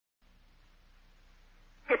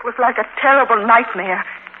It was like a terrible nightmare.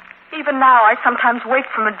 Even now, I sometimes wake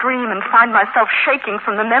from a dream and find myself shaking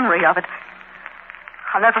from the memory of it.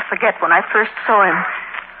 I'll never forget when I first saw him.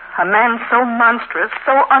 A man so monstrous,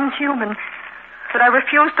 so unhuman, that I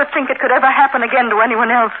refused to think it could ever happen again to anyone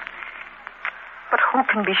else. But who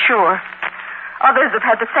can be sure? Others have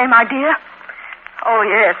had the same idea. Oh,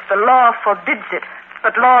 yes, the law forbids it,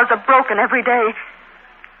 but laws are broken every day.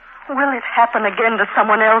 Will it happen again to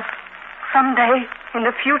someone else someday in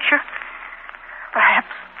the future?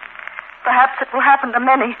 Perhaps. Perhaps it will happen to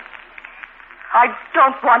many. I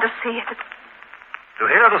don't want to see it. To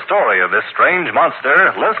hear the story of this strange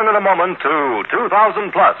monster, listen in a moment to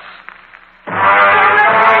 2000 Plus.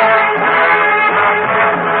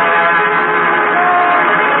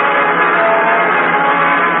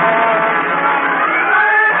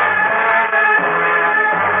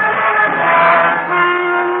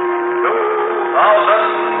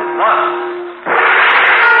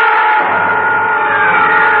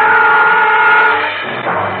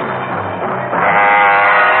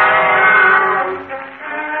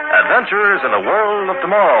 Adventures in a World of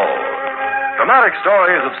Tomorrow. Dramatic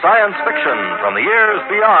stories of science fiction from the years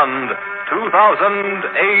beyond 2000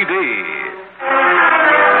 AD.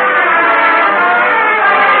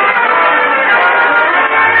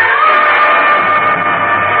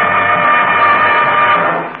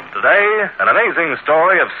 Today, an amazing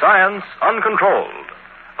story of science uncontrolled.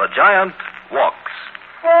 The Giant Walks.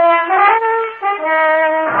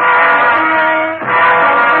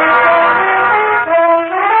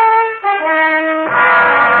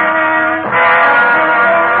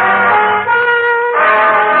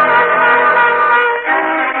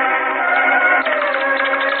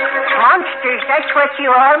 That's what you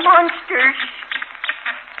are, monsters.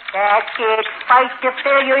 That's it. Fight to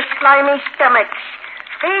fill your slimy stomachs.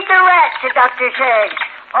 Feed the rats, the doctor says.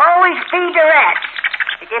 Always feed the rats.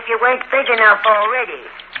 As if you weren't big enough already.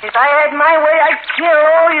 If I had my way, I'd kill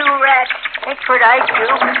all you rats. That's what I'd do.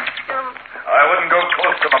 I wouldn't go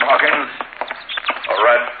close to them, Hawkins. A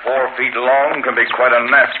rat 4 feet long can be quite a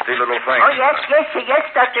nasty little thing. Oh, yes,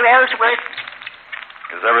 Dr. Ellsworth.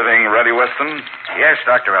 Is everything ready, Weston? Yes,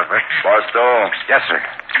 Dr. Ellsworth. Barstow? Yes, sir.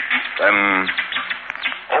 Then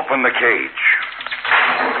open the cage.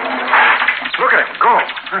 Look at him go.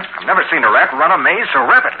 I've never seen a rat run a maze so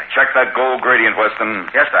rapidly. Check that gold gradient,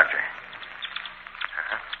 Weston. Yes, Doctor.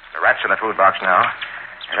 The rat's in the food box now.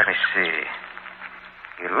 Let me see.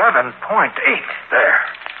 11.8. There.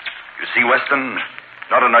 You see, Weston?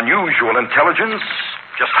 Not an unusual intelligence,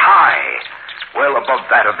 just high. Well above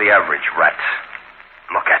that of the average rat.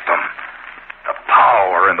 Look at them. The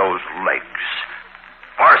power in those legs.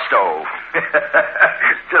 Barstow.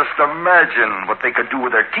 Just imagine what they could do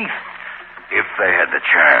with their teeth if they had the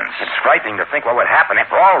chance. It's frightening to think what would happen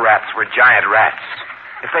if all rats were giant rats.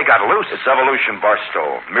 If they got loose. It's evolution,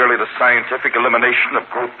 Barstow. Merely the scientific elimination of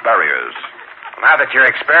growth barriers. Now that your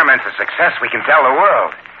experiment's a success, we can tell the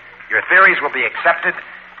world. Your theories will be accepted.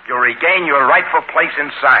 You'll regain your rightful place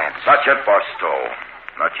in science. Not yet, Barstow.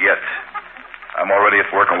 Not yet. I'm already at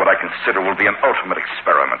work on what I consider will be an ultimate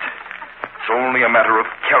experiment. It's only a matter of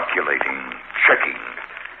calculating, checking,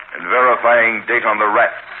 and verifying data on the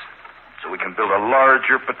rats so we can build a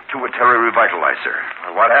larger pituitary revitalizer.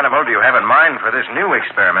 Well, what animal do you have in mind for this new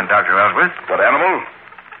experiment, Dr. Ellsworth? What animal?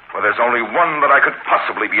 Well, there's only one that I could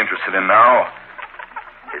possibly be interested in now.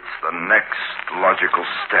 It's the next logical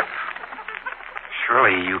step.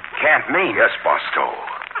 Surely you can't mean... Yes, Barstow.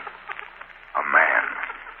 A man.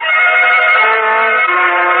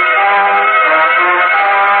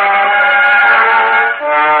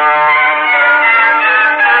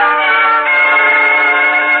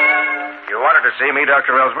 You wanted to see me,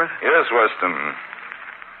 Dr. Ellsworth? Yes, Weston.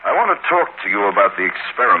 I want to talk to you about the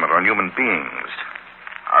experiment on human beings.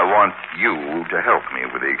 I want you to help me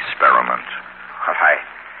with the experiment. Well,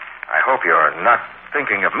 I hope you're not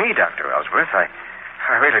thinking of me, Dr. Ellsworth. I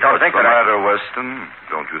really don't think What's that... the matter, Weston?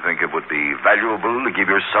 Don't you think it would be valuable to give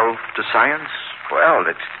yourself to science? Well,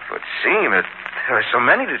 it would seem that there are so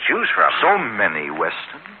many to choose from. So many,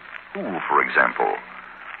 Weston? Who, for example?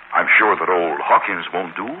 I'm sure that old Hawkins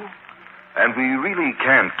won't do. And we really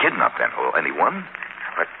can't kidnap anyone.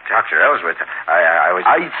 But, Dr. Ellsworth, I was...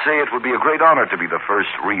 I'd say it would be a great honor to be the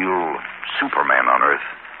first real Superman on Earth.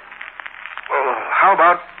 Well, how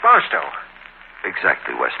about Barstow?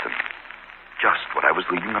 Exactly, Weston. Just what I was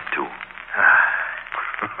leading up to.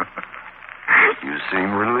 You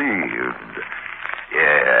seem relieved.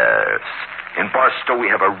 Yes. In Barstow, we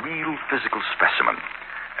have a real physical specimen.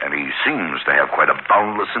 And he seems to have quite a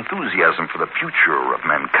boundless enthusiasm for the future of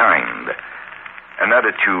mankind. An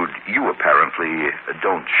attitude you apparently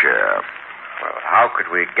don't share. Well, how could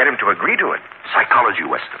we get him to agree to it? Psychology,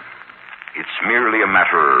 Weston. It's merely a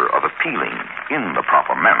matter of appealing in the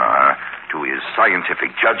proper manner to his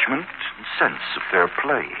scientific judgment and sense of fair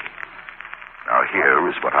play. Now, here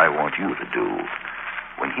is what I want you to do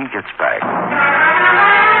when he gets back.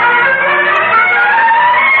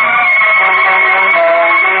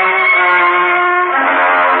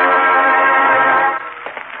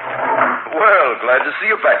 Well, glad to see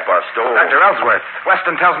you back, Barstow. Dr. Ellsworth,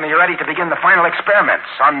 Weston tells me you're ready to begin the final experiments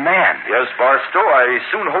on man. Yes, Barstow, I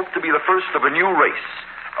soon hope to be the first of a new race.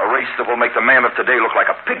 A race that will make the man of today look like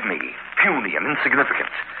a pygmy, puny and insignificant.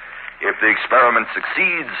 If the experiment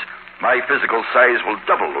succeeds, my physical size will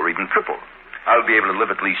double or even triple. I'll be able to live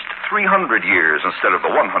at least 300 years instead of the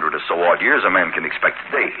 100 or so odd years a man can expect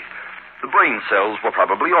today. The brain cells will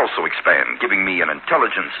probably also expand, giving me an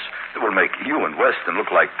intelligence that will make you and Weston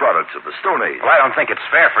look like products of the Stone Age. Well, I don't think it's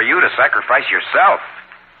fair for you to sacrifice yourself.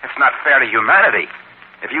 It's not fair to humanity.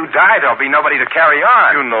 If you die, there'll be nobody to carry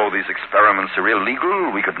on. You know these experiments are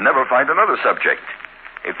illegal. We could never find another subject.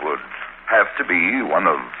 It would have to be one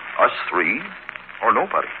of us three or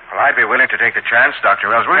nobody. Well, I'd be willing to take the chance,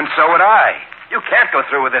 Dr. Ellsworth. And so would I. You can't go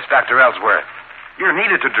through with this, Dr. Ellsworth. You're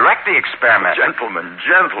needed to direct the experiment. Gentlemen,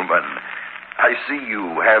 I see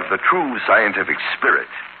you have the true scientific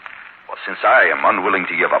spirit. Well, since I am unwilling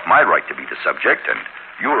to give up my right to be the subject, and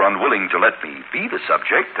you're unwilling to let me be the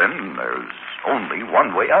subject, then there's only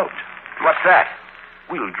one way out. What's that?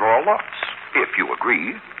 We'll draw lots. If you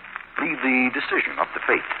agree, leave the decision up to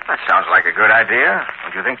fate. That sounds like a good idea.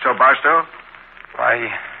 Don't you think so, Barstow?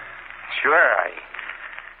 Why, sure, I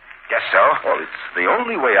guess so. Well, it's the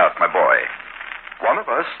only way out, my boy. One of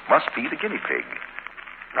us must be the guinea pig.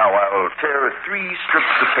 Now, I'll tear 3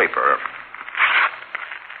 strips of paper.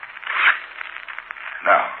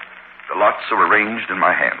 Now, the lots are arranged in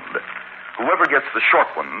my hand. Whoever gets the short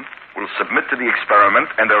one will submit to the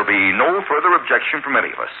experiment, and there'll be no further objection from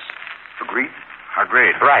any of us. Agreed?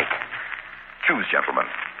 Agreed. Right. Choose, gentlemen.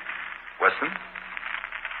 Weston?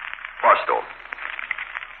 Barstow?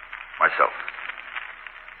 Myself.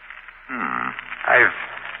 I've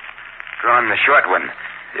drawn the short one.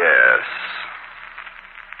 Yes.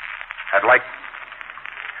 I'd like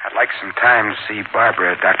some time to see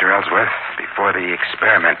Barbara, Dr. Ellsworth, before the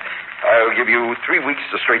experiment. I'll give you 3 weeks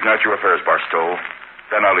to straighten out your affairs, Barstow.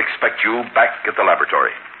 Then I'll expect you back at the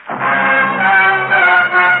laboratory.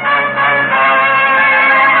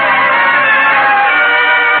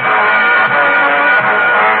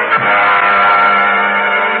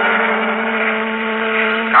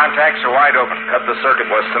 Contacts are wide open. Cut the circuit,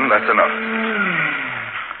 Weston. That's enough.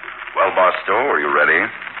 Well, Barstow, are you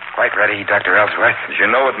ready? Quite ready, Dr. Ellsworth. As you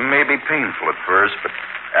know, it may be painful at first, but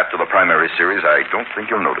after the primary series, I don't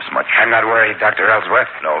think you'll notice much. I'm not worried, Dr.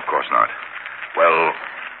 Ellsworth. No, of course not. Well,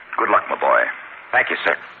 good luck, my boy. Thank you,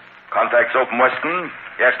 sir. Contacts open, Weston?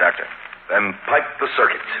 Yes, Doctor. Then pipe the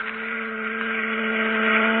circuit.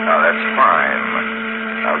 Now, that's fine.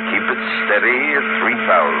 Now, keep it steady at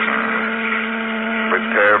 3,000.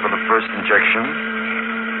 Prepare for the first injection.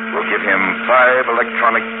 We'll give him 5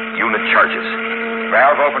 electronic unit charges.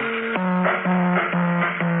 Valve open.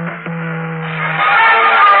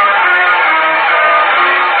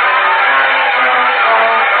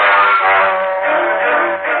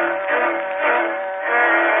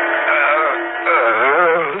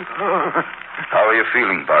 How are you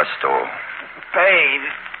feeling, Barstow? Pain.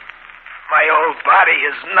 My whole body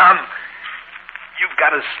is numb. You've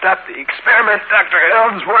got to stop the experiment, Dr.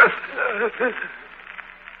 Ellsworth.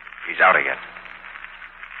 He's out again.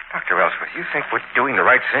 Dr. Ellsworth, you think we're doing the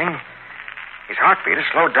right thing? His heartbeat has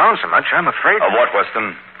slowed down so much, I'm afraid. What,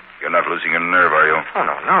 Weston? You're not losing your nerve, are you? Oh,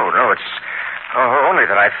 no. It's only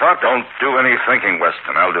that I thought... Don't do any thinking,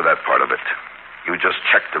 Weston. I'll do that part of it. You just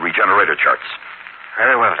check the regenerator charts.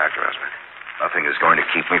 Very well, Dr. Ellsworth. Nothing is going to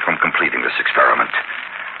keep me from completing this experiment.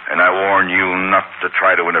 And I warn you not to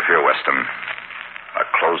try to interfere, Weston. Now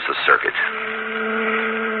close the circuit.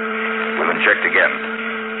 We'll inject again.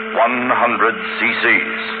 100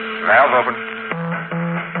 cc's. Valve open.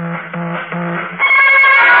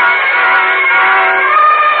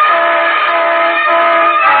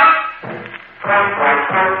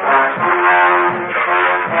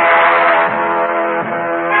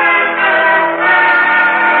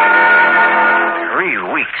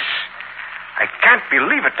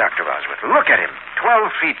 Believe it, Dr. Ellsworth. Look at him.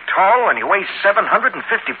 12 feet tall, and he weighs 750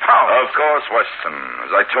 pounds. Of course, Weston.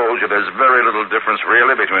 As I told you, there's very little difference,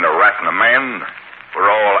 really, between a rat and a man. We're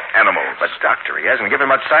all animals. But, Doctor, he hasn't given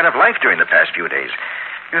much sign of life during the past few days.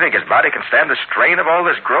 You think his body can stand the strain of all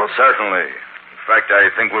this growth? Certainly. In fact, I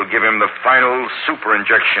think we'll give him the final super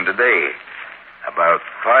injection today. About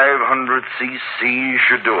 500 cc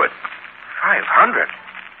should do it. 500?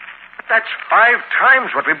 But that's 5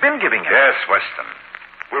 times what we've been giving him. Yes, Weston.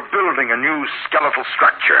 We're building a new skeletal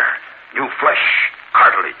structure. New flesh,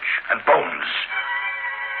 cartilage, and bones.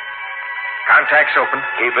 Contact's open.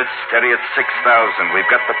 Keep it steady at 6,000. We've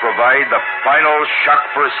got to provide the final shock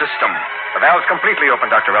for a system. The valve's completely open,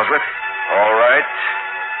 Dr. Ellsworth. All right.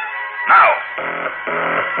 Now.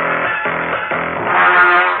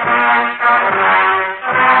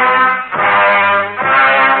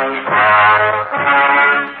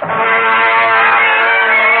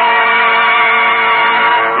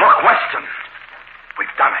 Look, Weston.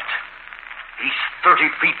 We've done it. He's 30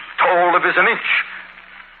 feet tall if he's an inch.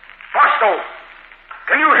 Barstow,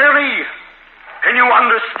 can you hear me? Can you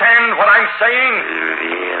understand what I'm saying?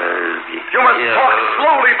 You must talk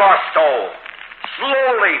slowly, Barstow.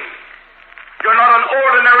 Slowly. You're not an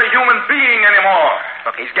ordinary human being anymore.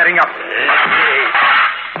 Look, he's getting up.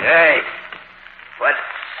 Hey, what's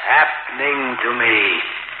happening to me?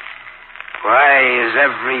 Why is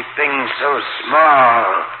everything so small?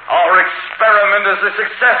 Our experiment is a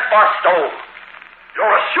success, Barstow.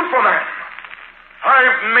 You're a Superman.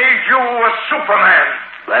 I've made you a Superman.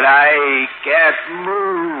 But I can't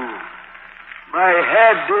move. My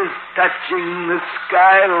head is touching the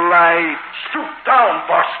skylight. Stoop down,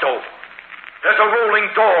 Barstow. There's a rolling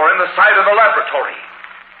door in the side of the laboratory.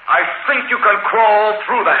 I think you can crawl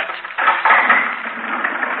through that.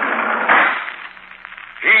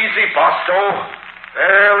 Easy, Barstow.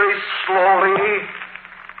 Very slowly.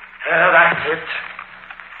 That's it.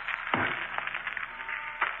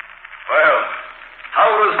 Well, how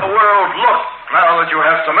does the world look now that you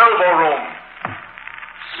have some elbow room?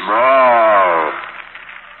 Small.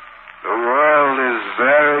 The world is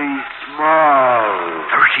very small.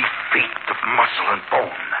 30 feet of muscle and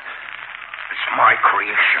bone. It's my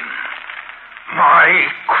creation. My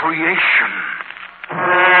creation.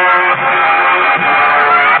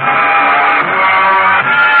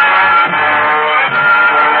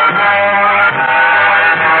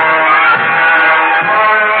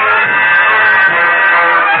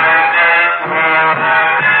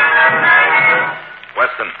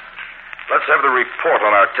 Weston, let's have the report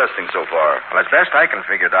on our testing so far. Well, as best I can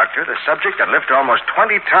figure, Doctor, the subject can lift almost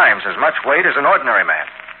 20 times as much weight as an ordinary man.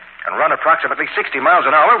 Can run approximately 60 miles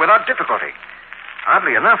an hour without difficulty.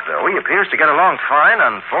 Oddly enough, though, he appears to get along fine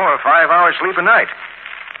on 4 or 5 hours sleep a night.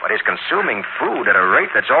 But he's consuming food at a rate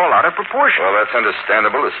that's all out of proportion. Well, that's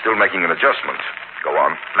understandable. He's still making an adjustment. Go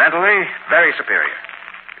on. Mentally, very superior.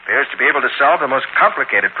 He appears to be able to solve the most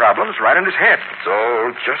complicated problems right in his head. It's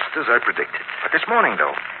all just as I predicted. But this morning,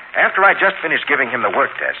 though, after I just finished giving him the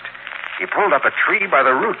work test, he pulled up a tree by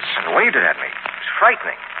the roots and waved it at me. It was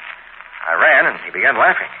frightening. I ran, and he began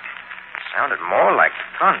laughing. It sounded more like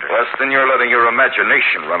thunder. Weston, you're letting your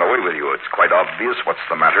imagination run away with you. It's quite obvious what's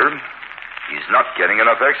the matter. He's not getting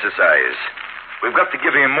enough exercise. We've got to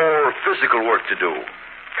give him more physical work to do.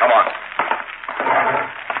 Come on.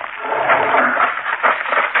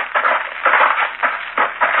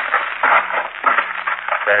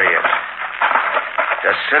 There he is.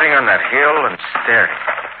 Just sitting on that hill and staring.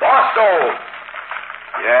 Barstow!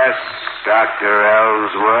 Yes, Dr.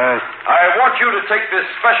 Ellsworth. I want you to take this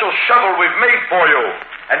special shovel we've made for you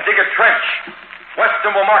and dig a trench.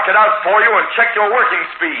 Weston will mark it out for you and check your working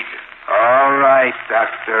speed. All right,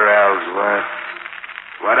 Dr. Ellsworth.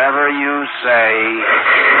 Whatever you say.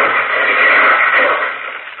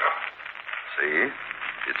 See?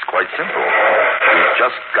 It's quite simple. You've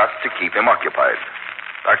just got to keep him occupied.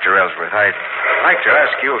 Dr. Ellsworth, I'd like to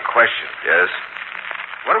ask you a question. Yes?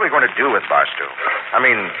 What are we going to do with Barstow? I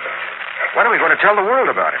mean, when are we going to tell the world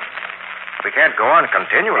about him? We can't go on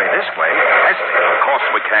continually this way. Of course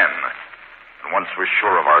we can. And once we're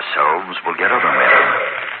sure of ourselves, we'll get other men.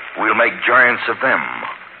 We'll make giants of them.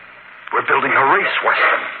 We're building a race,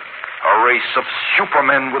 Weston. A race of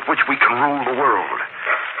supermen with which we can rule the world.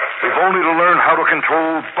 We've only to learn how to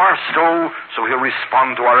control Barstow so he'll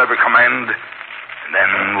respond to our every command. And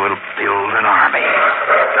then we'll build an army.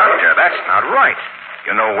 Doctor, that's not right.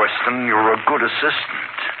 You know, Weston, you're a good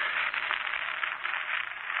assistant.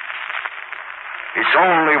 It's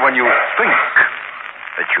only when you think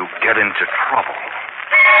that you get into trouble.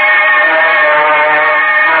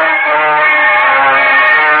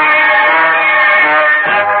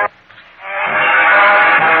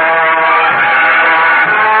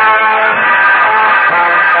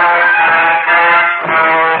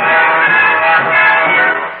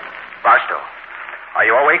 Barstow, are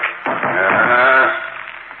you awake?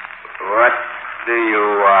 What do you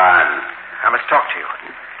want? I must talk to you.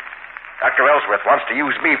 Dr. Ellsworth wants to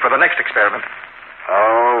use me for the next experiment.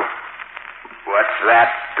 Oh, what What's that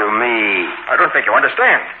to me? I don't think you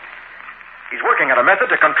understand. He's working on a method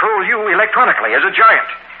to control you electronically as a giant.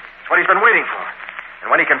 It's what he's been waiting for. And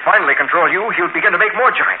when he can finally control you, he'll begin to make more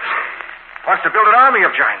giants. Wants to build an army of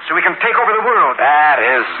giants so he can take over the world. That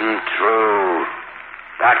isn't true.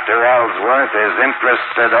 Dr. Ellsworth is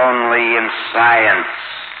interested only in science.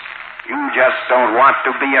 You just don't want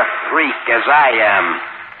to be a freak as I am,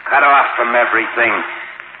 cut off from everything,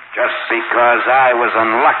 just because I was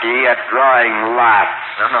unlucky at drawing lots.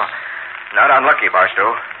 No. Not unlucky,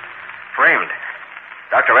 Barstow. Framed.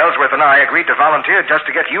 Dr. Ellsworth and I agreed to volunteer just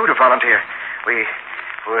to get you to volunteer. We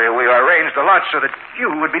arranged the lots so that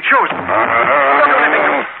you would be chosen. Don't do anything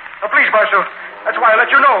to me. Oh, please, Barstow. That's why I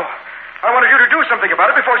let you know. I wanted you to do something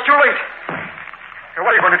about it before it's too late. Now,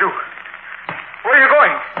 what are you going to do? Where are you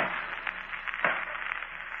going?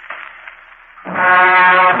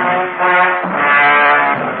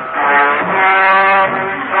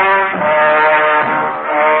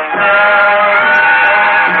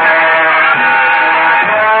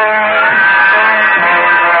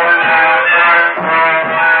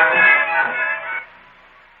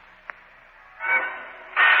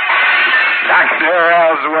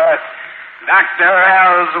 Dr.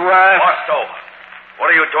 Ellsworth. Barstow, what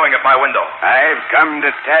are you doing at my window? I've come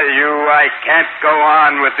to tell you I can't go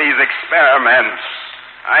on with these experiments.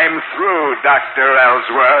 I'm through, Dr.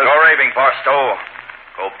 Ellsworth. You're raving, Barstow.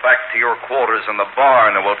 Go back to your quarters in the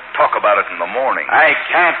barn and we'll talk about it in the morning. I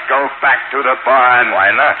can't go back to the barn.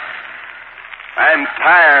 Why not? I'm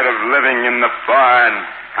tired of living in the barn.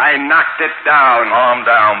 I knocked it down. Calm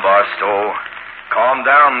down, Barstow. Calm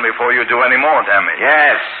down before you do any more damage.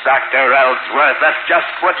 Yes, Dr. Ellsworth, that's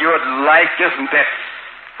just what you'd like, isn't it?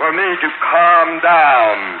 For me to calm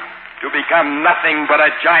down, to become nothing but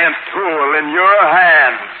a giant tool in your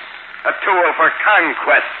hands, a tool for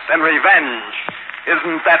conquest and revenge.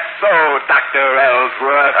 Isn't that so, Dr.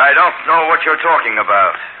 Ellsworth? I don't know what you're talking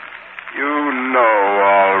about. You know,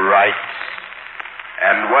 all right.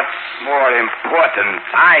 And what's more important,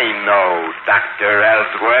 I know, Dr.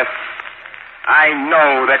 Ellsworth. I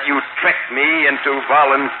know that you tricked me into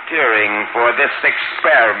volunteering for this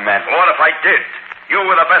experiment. What if I did? You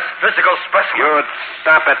were the best physical specimen. You'd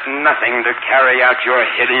stop at nothing to carry out your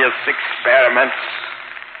hideous experiments.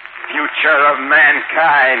 Future of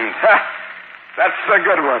mankind. Ha! That's a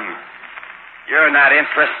good one. You're not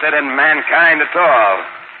interested in mankind at all.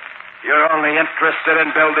 You're only interested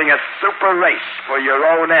in building a super race for your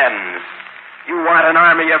own ends. You want an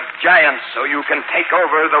army of giants so you can take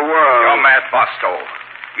over the world. You're mad, Barstow.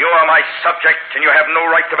 You are my subject, and you have no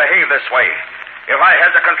right to behave this way. If I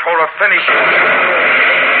had the control of finishing...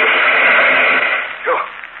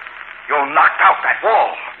 You knocked out that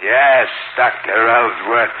wall. Yes, Dr.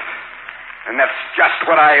 Ellsworth. And that's just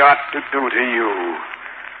what I ought to do to you.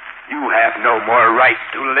 You have no more right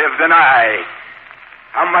to live than I.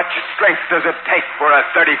 How much strength does it take for a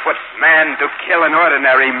 30-foot man to kill an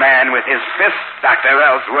ordinary man with his fist, Dr.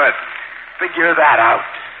 Ellsworth? Figure that out.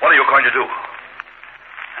 What are you going to do?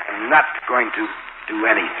 I'm not going to do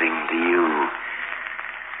anything to you.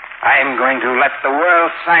 I'm going to let the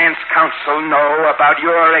World Science Council know about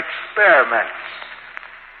your experiments.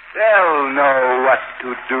 They'll know what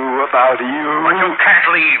to do about you. But you can't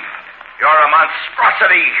leave. You're a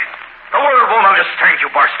monstrosity. The world won't understand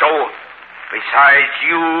you, Barstow. Besides,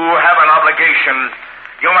 you have an obligation.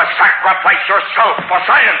 You must sacrifice yourself for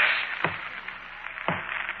science.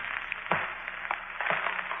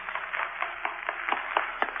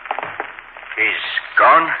 He's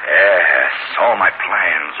gone? Yes, all my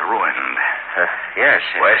plans ruined. Yes.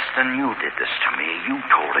 Weston, you did this to me. You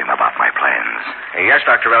told him about my plans. Yes,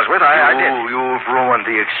 Dr. Ellsworth, I did. You've ruined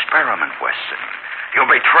the experiment, Weston. You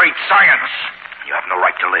betrayed science. You have no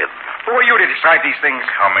right to live. Who are you to decide these things?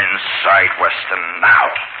 Come inside, Weston, now.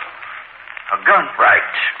 A gun?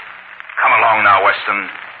 Right. Come along now, Weston.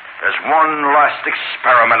 There's one last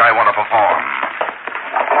experiment I want to perform.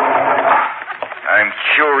 I'm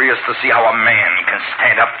curious to see how a man can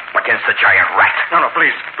stand up against a giant rat. No,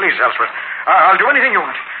 please, Ellsworth. I'll do anything you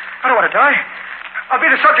want. I don't want to die. I'll be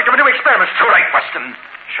the subject of a new experiment. Too late, Weston.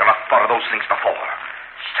 Should have thought of those things before.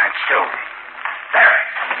 Stand still. There.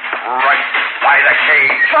 Right by the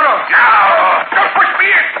cage. No. Now. Don't push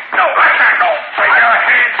me in. No, I can't go. Take your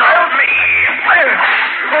hands off me.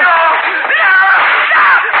 No.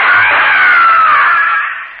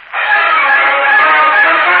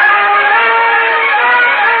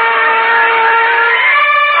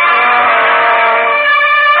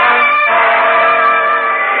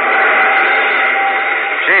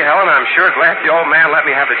 Helen, I'm sure glad the old man let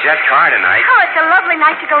me have the jet car tonight. Oh, it's a lovely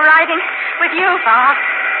night to go riding with you, Bob.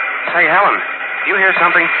 Say, Helen, Do you hear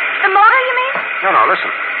something? The motor, you mean? No, listen.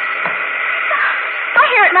 I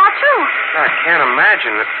hear it now, too. I can't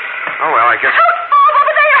imagine it. Oh, well, I guess... Oh, Bob,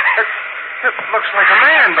 over there! It looks like a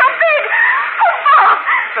man, So but big! Oh, Bob!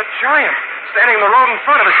 it's a giant standing in the road in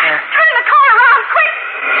front of us here. Turn the car around, quick!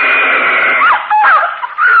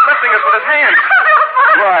 He's lifting us with his hands.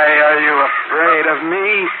 Why are you afraid of me?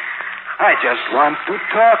 I just want to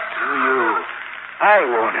talk to you. I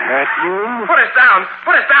won't hurt you. Put us down.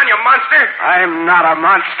 Put us down, you monster. I'm not a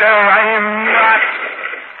monster. I am not.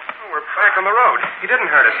 Oh, we're back on the road. He didn't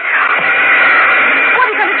hurt us. What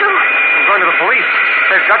are you going to do? I'm going to the police.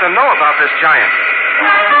 They've got to know about this giant.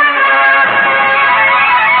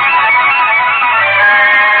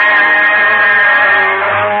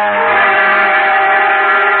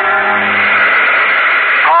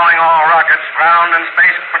 Calling all rockets, ground and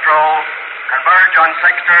space patrol. Converge on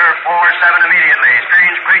sector 47 immediately.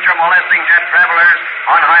 Strange creature molesting jet travelers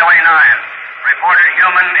on Highway 9. Reported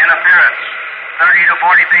human interference. 30 to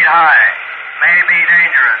 40 feet high. May be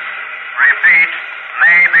dangerous. Repeat,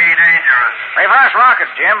 may be dangerous. Reverse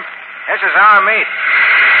rockets, Jim. This is our meet.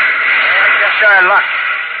 Just our luck.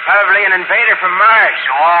 Probably an invader from Mars.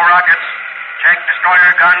 To all rockets, check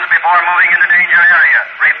destroyer guns before moving into danger area.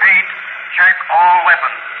 Repeat, check all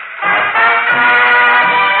weapons.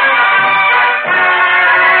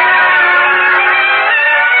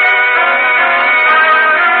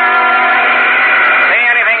 See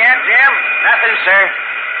anything yet, Jim? Nothing, sir.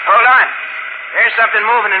 Hold on. There's something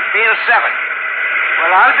moving in field 7.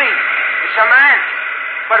 Well, I'll be. It's a man.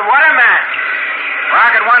 But what a man.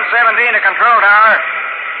 Rocket 117 to control tower.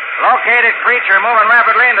 Located creature moving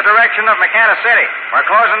rapidly in the direction of McKenna City. We're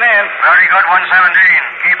closing in. Very good, 117.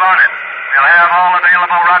 Keep on it. We'll have all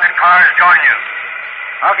available rocket cars join you.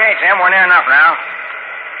 Okay, Tim, we're near enough now.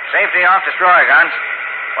 Safety off destroyer guns.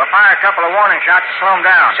 We'll fire a couple of warning shots to slow him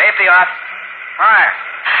down. Safety off. Fire.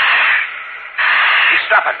 He's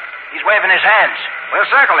stopping. He's waving his hands. We'll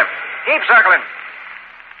circle him. Keep circling. 17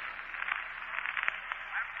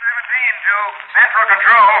 to Central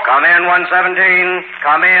Control. Come in, 117.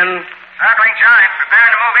 Come in. Circling giant,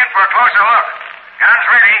 preparing to move in for a closer look. Guns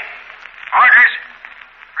ready. Orders.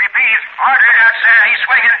 Repeat. Order. He's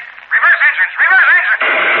swinging. Reverse engines. Reverse engines.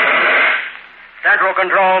 Central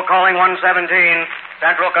Control calling 117.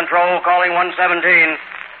 Central Control calling 117.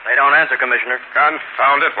 They don't answer, Commissioner.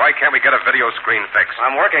 Confound it. Why can't we get a video screen fix?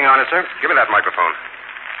 I'm working on it, sir. Give me that microphone.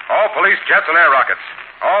 All police jets and air rockets.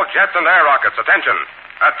 All jets and air rockets. Attention.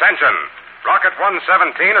 Attention. Rocket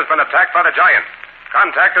 117 has been attacked by the giant.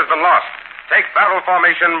 Contact has been lost. Take battle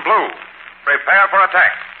formation blue. Prepare for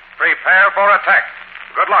attack. Prepare for attack.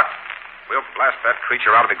 Good luck. We'll blast that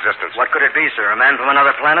creature out of existence. What could it be, sir? A man from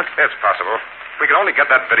another planet? It's possible. We can only get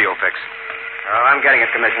that video fix. Oh, I'm getting it,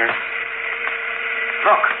 Commissioner.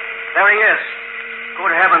 Look, there he is.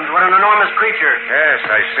 Good heavens, what an enormous creature. Yes,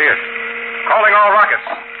 I see it. Calling all rockets.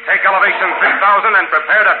 Take elevation 3,000 and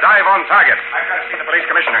prepare to dive on target. I've got to see the police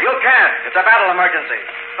commissioner. You can't. It's a battle emergency.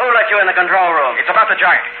 Who let you in the control room? It's about the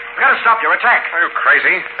giant. We've got to stop your attack. Are you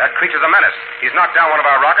crazy? That creature's a menace. He's knocked down one of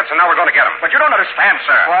our rockets, and now we're going to get him. But you don't understand,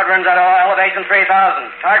 sir. Squadrons at elevation 3,000.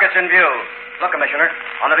 Targets in view. Look, Commissioner,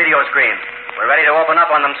 on the video screen. We're ready to open up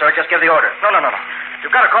on them, sir. Just give the order. No.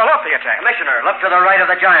 You've got to call off the attack. Commissioner, look to the right of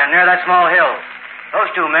the giant, near that small hill. Those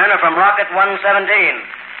two men are from Rocket 117.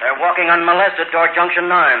 They're walking unmolested toward Junction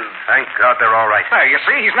 9. Thank God they're all right. There, you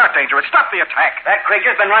see? He's not dangerous. Stop the attack. That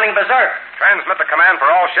creature's been running berserk. Transmit the command for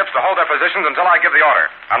all ships to hold their positions until I give the order,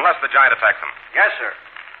 unless the giant attacks them. Yes, sir.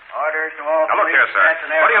 Orders to all Now, look here, sir.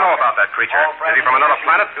 What do you know about that creature? Is he from another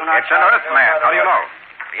planet? It's an Earthman. How do you know?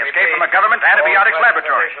 He escaped from a government antibiotics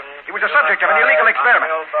laboratory. He was a subject of an illegal experiment.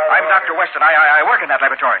 I'm Dr. Weston. I work in that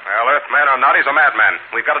laboratory. Well, Earthman or not, he's a madman.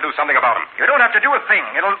 We've got to do something about him. You don't have to do a thing.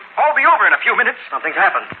 It'll all be over in a few minutes. Something's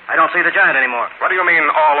happened. I don't see the giant anymore. What do you mean,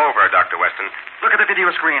 all over, Dr. Weston? Look at the video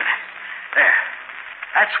screen. There.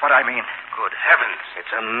 That's what I mean. Good heavens.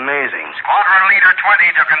 It's amazing. Squadron Leader 20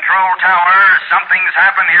 to Control Tower. Something's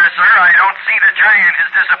happened here, sir. I don't see the giant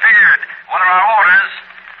has disappeared. What are our orders?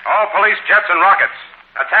 All police jets and rockets.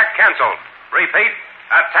 Attack canceled. Repeat,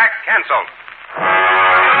 attack canceled.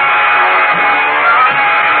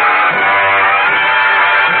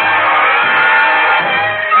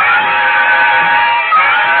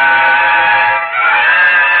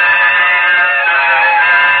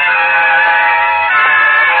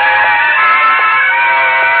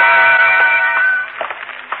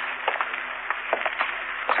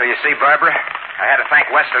 So you see, Barbara, I had to thank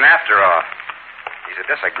Weston after all. He's a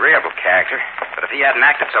disagreeable character, but if he hadn't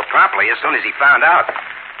acted so promptly as soon as he found out,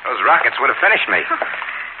 those rockets would have finished me.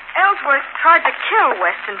 Ellsworth tried to kill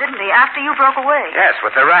Weston, didn't he, after you broke away? Yes,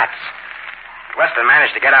 with the rats. Weston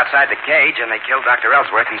managed to get outside the cage, and they killed Dr.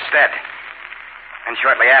 Ellsworth instead. And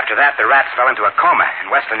shortly after that, the rats fell into a coma, and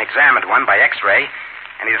Weston examined one by X-ray,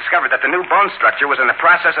 and he discovered that the new bone structure was in the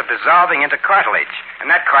process of dissolving into cartilage, and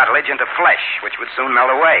that cartilage into flesh, which would soon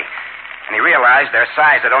melt away. And he realized their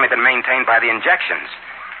size had only been maintained by the injections,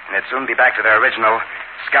 and they'd soon be back to their original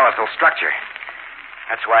skeletal structure.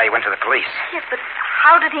 That's why he went to the police. Yes, but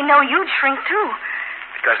how did he know you'd shrink, too?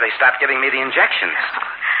 Because they stopped giving me the injections.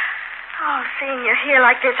 Oh, seeing you here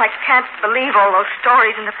like this, I can't believe all those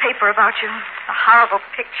stories in the paper about you. A horrible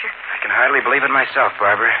picture. I can hardly believe it myself,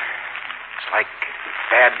 Barbara. It's like a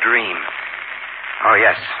bad dream. Oh,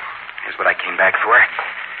 yes. Here's what I came back for.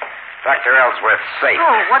 Dr. Ellsworth's safe.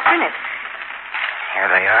 Oh, what's in it? Here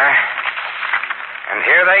they are. And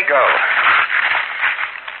here they go.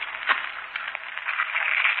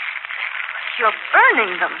 You're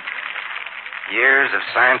burning them. Years of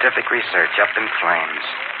scientific research up in flames.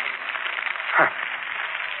 Huh.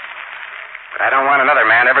 But I don't want another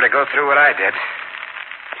man ever to go through what I did.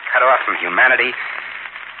 Cut off from humanity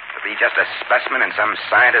to be just a specimen in some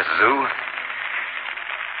scientist's zoo.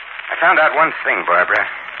 I found out one thing, Barbara.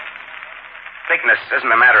 Bigness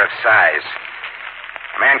isn't a matter of size.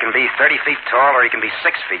 A man can be 30 feet tall or he can be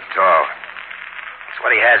 6 feet tall. It's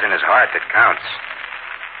what he has in his heart that counts.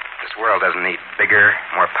 This world doesn't need bigger,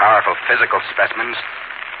 more powerful physical specimens.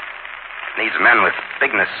 It needs men with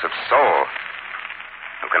bigness of soul,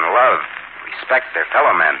 who can love, respect their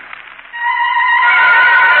fellow men.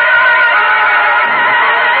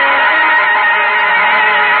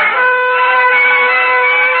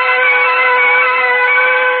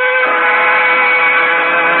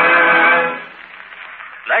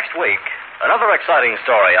 Next week, another exciting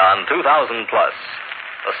story on 2000 Plus.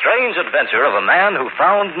 The strange adventure of a man who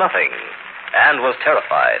found nothing and was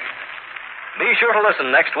terrified. Be sure to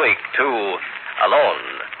listen next week to Alone.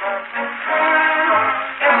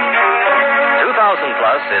 2000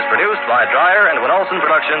 Plus is produced by Dryer and Weenolsen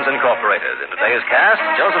Productions, Incorporated. In today's cast,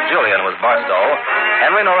 Joseph Julian was Barstow,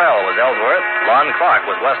 Henry Norell was Ellsworth, Lon Clark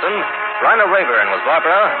was Weston, Bryna Raeburn was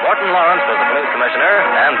Barbara, Morton Lawrence was the police commissioner,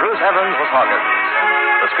 and Bruce Evans was Hawkins.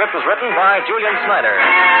 The script was written by Julian Snyder.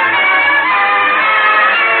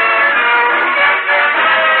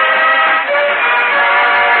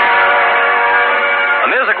 The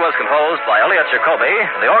music was composed by Elliott Jacoby,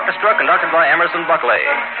 the orchestra conducted by Emerson Buckley.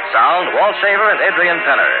 Sound, Walt Shaver and Adrian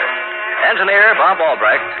Penner. Engineer, Bob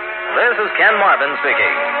Albrecht. This is Ken Marvin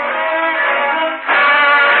speaking.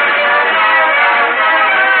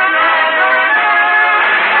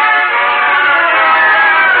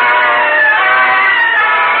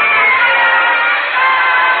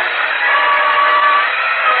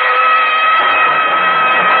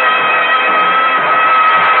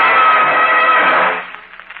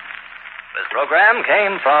 Program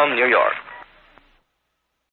came from New York.